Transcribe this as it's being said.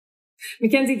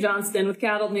Mackenzie Johnston with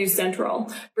Cattle News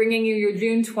Central, bringing you your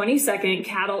June 22nd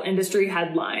cattle industry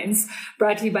headlines,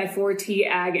 brought to you by 4T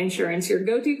Ag Insurance, your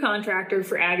go-to contractor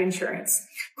for ag insurance.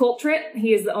 Colt Tritt,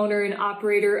 he is the owner and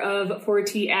operator of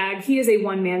 4T Ag. He is a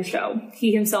one-man show.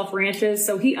 He himself ranches,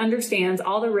 so he understands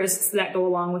all the risks that go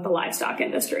along with the livestock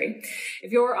industry.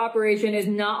 If your operation is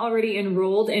not already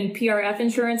enrolled in PRF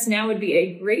insurance, now would be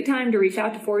a great time to reach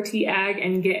out to 4T Ag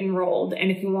and get enrolled.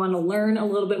 And if you want to learn a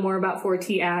little bit more about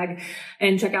 4T Ag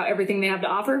and check out everything they have to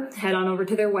offer, head on over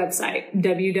to their website,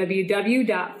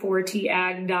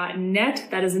 www.4tag.net.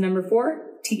 That is the number 4,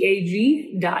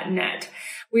 TAG.net.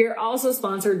 We are also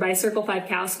sponsored by Circle 5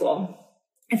 Cow School.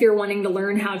 If you're wanting to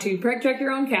learn how to preg check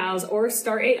your own cows or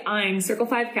start eyeing, Circle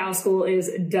 5 Cow School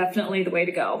is definitely the way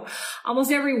to go.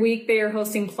 Almost every week they are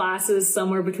hosting classes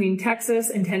somewhere between Texas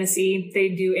and Tennessee. They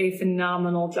do a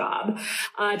phenomenal job.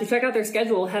 To check out their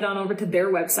schedule, head on over to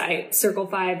their website,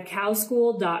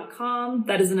 circle5cowschool.com.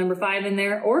 That is the number 5 in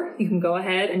there, or you can go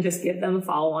ahead and just give them a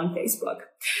follow on Facebook.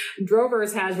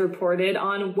 Drovers has reported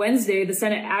on Wednesday the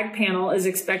Senate Ag Panel is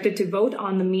expected to vote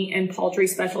on the Meat and Poultry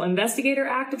Special Investigator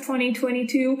Act of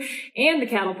 2022 and the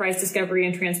Cattle Price Discovery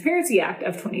and Transparency Act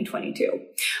of 2022.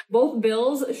 Both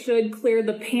bills should clear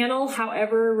the panel,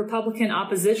 however, Republican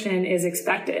opposition is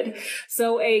expected.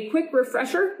 So a quick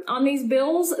refresher on these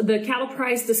bills. The Cattle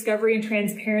Price Discovery and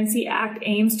Transparency Act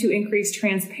aims to increase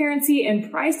transparency and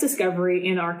price discovery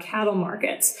in our cattle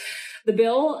markets. The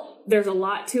bill, there's a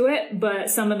lot to it,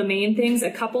 but some of the main things, a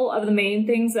couple of the main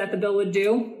things that the bill would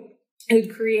do, it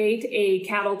would create a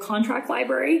cattle contract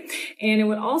library, and it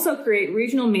would also create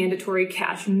regional mandatory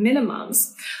cash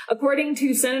minimums. According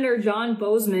to Senator John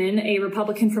Boozman, a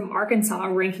Republican from Arkansas,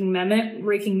 ranking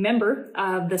member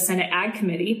of the Senate Ag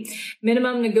Committee,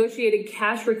 minimum negotiated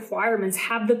cash requirements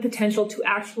have the potential to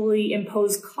actually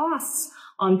impose costs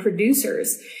on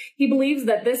producers. He believes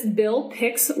that this bill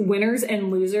picks winners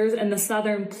and losers, and the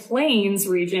Southern Plains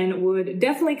region would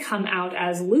definitely come out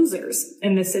as losers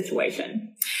in this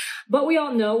situation. But we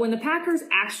all know when the packers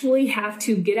actually have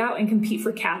to get out and compete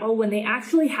for cattle, when they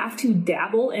actually have to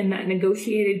dabble in that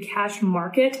negotiated cash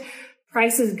market,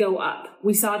 prices go up.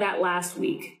 We saw that last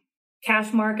week.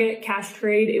 Cash market, cash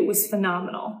trade, it was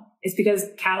phenomenal. It's because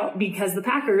the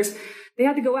packers, they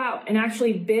had to go out and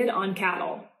actually bid on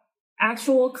cattle.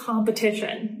 Actual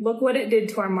competition. Look what it did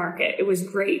to our market. It was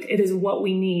great. It is what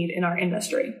we need in our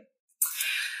industry.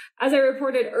 As I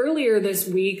reported earlier this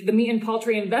week, the Meat and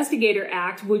Poultry Investigator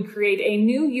Act would create a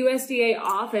new USDA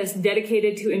office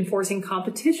dedicated to enforcing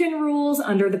competition rules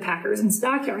under the Packers and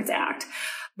Stockyards Act.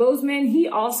 Boozman, he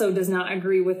also does not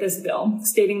agree with this bill,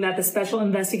 stating that the special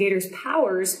investigator's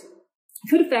powers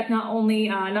could affect not only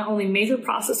major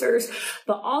processors,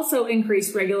 but also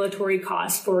increase regulatory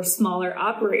costs for smaller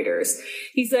operators.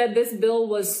 He said this bill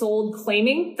was sold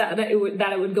claiming that it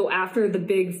would go after the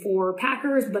big 4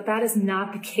 packers, but that is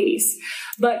not the case.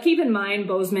 But keep in mind,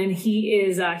 Boozman, he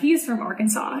is from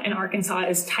Arkansas, and Arkansas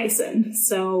is Tyson,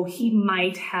 so he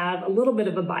might have a little bit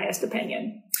of a biased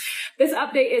opinion. This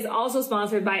update is also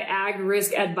sponsored by Ag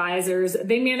Risk Advisors.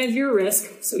 They manage your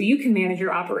risk so you can manage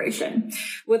your operation.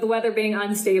 With the weather being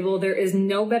unstable, there is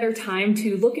no better time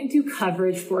to look into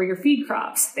coverage for your feed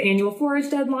crops. The annual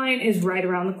forage deadline is right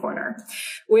around the corner.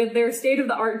 With their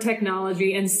state-of-the-art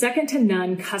technology and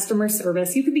second-to-none customer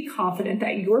service, you can be confident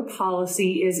that your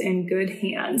policy is in good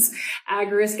hands.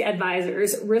 Ag Risk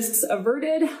Advisors, risks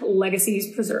averted,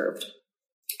 legacies preserved.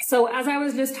 So as I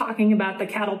was just talking about the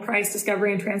Cattle Price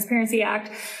Discovery and Transparency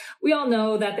Act, we all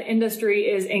know that the industry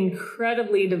is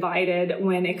incredibly divided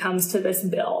when it comes to this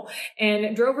bill,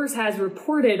 and Drovers has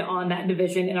reported on that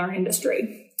division in our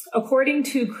industry. According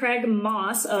to Craig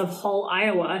Moss of Hull,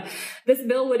 Iowa, this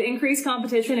bill would increase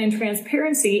competition and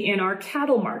transparency in our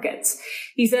cattle markets.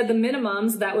 He said the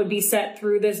minimums that would be set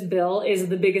through this bill is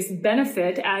the biggest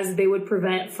benefit, as they would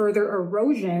prevent further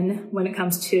erosion when it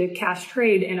comes to cash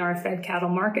trade in our fed cattle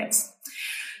markets.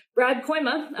 Brad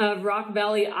Koima of Rock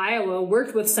Valley, Iowa,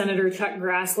 worked with Senator Chuck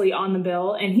Grassley on the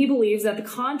bill, and he believes that the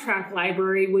contract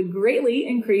library would greatly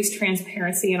increase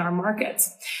transparency in our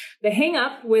markets. The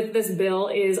hang-up with this bill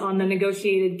is on the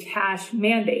negotiated cash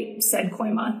mandate, said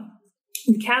Koima.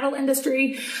 The cattle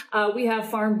industry, we have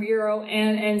Farm Bureau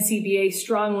and NCBA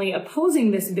strongly opposing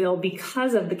this bill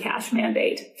because of the cash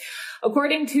mandate.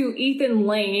 According to Ethan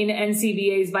Lane,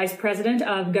 NCBA's Vice President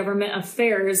of Government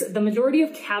Affairs, the majority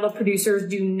of cattle producers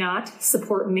do not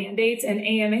support mandates, and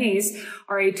AMAs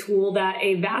are a tool that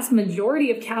a vast majority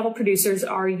of cattle producers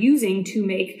are using to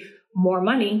make more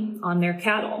money on their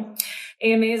cattle.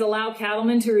 AMAs allow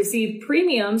cattlemen to receive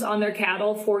premiums on their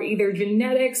cattle for either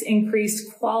genetics,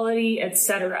 increased quality,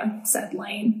 etc., said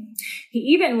Lane. He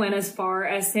even went as far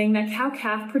as saying that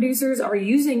cow-calf producers are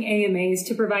using AMAs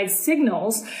to provide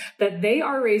signals that they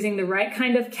are raising the right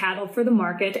kind of cattle for the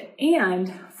market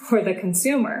and for the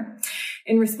consumer.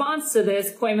 In response to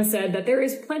this, Koima said that there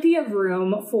is plenty of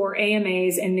room for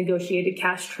AMAs in negotiated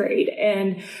cash trade,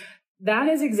 and that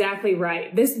is exactly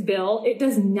right. This bill, it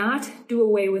does not do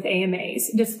away with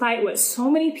AMAs, despite what so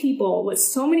many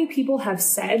people have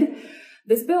said.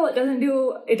 This bill, it doesn't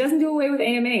do away with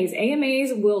AMAs.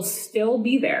 AMAs will still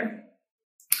be there.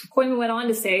 Koima went on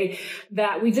to say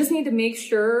that we just need to make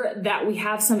sure that we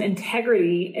have some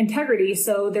integrity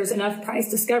so there's enough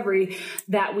price discovery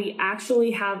that we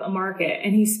actually have a market.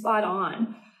 And he's spot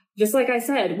on. Just like I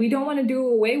said, we don't want to do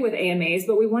away with AMAs,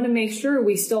 but we want to make sure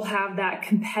we still have that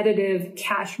competitive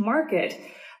cash market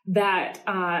that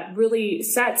really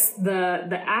sets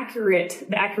the accurate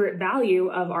value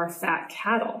of our fat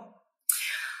cattle.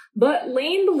 But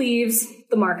Lane believes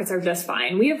the markets are just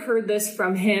fine. We have heard this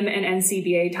from him and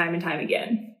NCBA time and time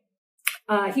again.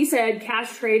 He said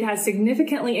cash trade has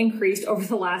significantly increased over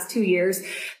the last 2 years,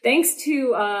 thanks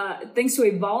to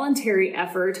a voluntary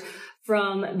effort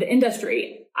from the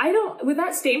industry. With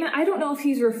that statement, I don't know if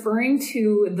he's referring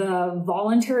to the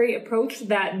voluntary approach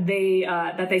that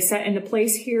they set into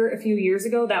place here a few years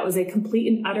ago. That was a complete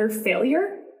and utter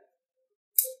failure.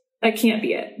 That can't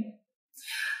be it.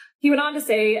 He went on to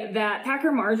say that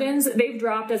packer margins, they've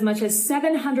dropped as much as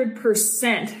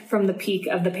 700% from the peak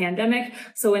of the pandemic.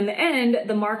 So in the end,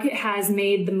 the market has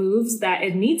made the moves that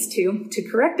it needs to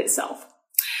correct itself.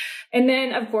 And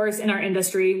then, of course, in our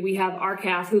industry, we have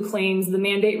RCAF, who claims the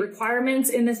mandate requirements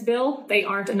in this bill, they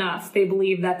aren't enough. They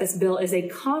believe that this bill is a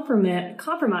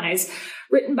compromise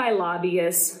written by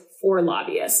lobbyists for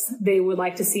lobbyists. They would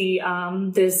like to see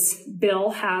this bill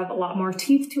have a lot more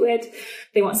teeth to it.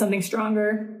 They want something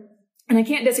stronger. And I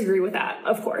can't disagree with that,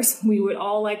 of course. We would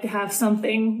all like to have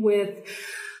something with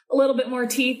a little bit more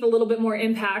teeth, a little bit more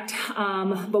impact,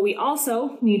 but we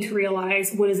also need to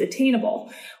realize what is attainable.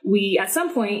 At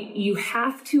some point, you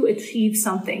have to achieve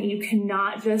something. You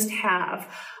cannot just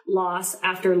have loss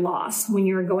after loss when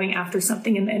you're going after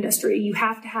something in the industry. You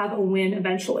have to have a win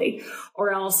eventually,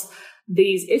 or else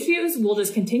these issues will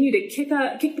just continue to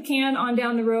kick the can on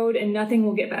down the road and nothing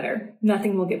will get better.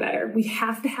 Nothing will get better. We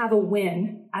have to have a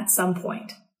win at some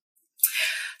point.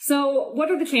 So what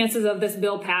are the chances of this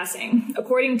bill passing?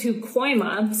 According to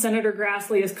Koima, Senator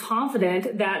Grassley is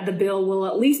confident that the bill will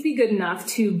at least be good enough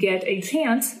to get a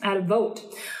chance at a vote.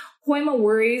 Koima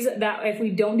worries that if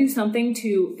we don't do something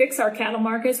to fix our cattle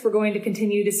markets, we're going to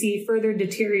continue to see further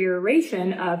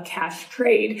deterioration of cash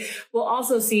trade. We'll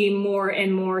also see more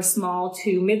and more small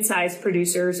to mid-sized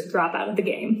producers drop out of the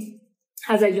game.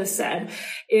 As I just said,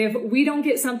 if we don't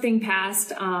get something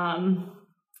passed,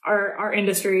 our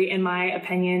industry, in my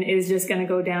opinion, is just going to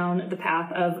go down the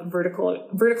path of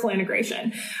vertical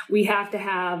integration. We have to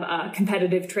have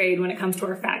competitive trade when it comes to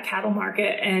our fat cattle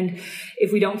market. And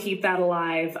if we don't keep that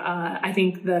alive, I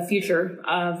think the future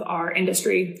of our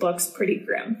industry looks pretty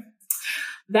grim.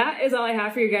 That is all I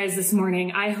have for you guys this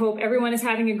morning. I hope everyone is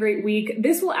having a great week.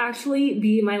 This will actually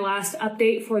be my last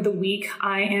update for the week.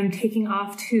 I am taking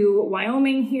off to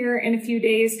Wyoming here in a few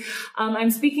days. I'm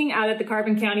speaking out at the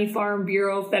Carbon County Farm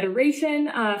Bureau Federation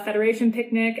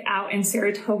picnic out in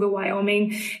Saratoga,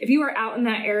 Wyoming. If you are out in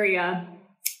that area,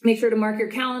 make sure to mark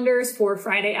your calendars for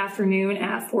Friday afternoon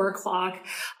at 4 o'clock.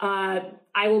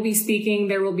 I will be speaking.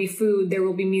 There will be food. There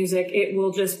will be music. It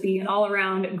will just be an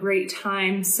all-around great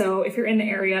time. So if you're in the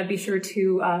area, be sure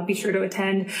to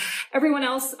attend. Everyone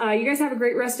else, you guys have a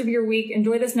great rest of your week.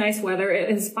 Enjoy this nice weather. It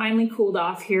has finally cooled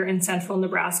off here in central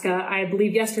Nebraska. I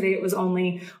believe yesterday it was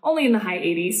only in the high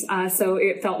 80s. So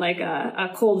it felt like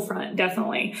a cold front,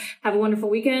 definitely. Have a wonderful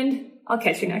weekend. I'll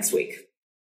catch you next week.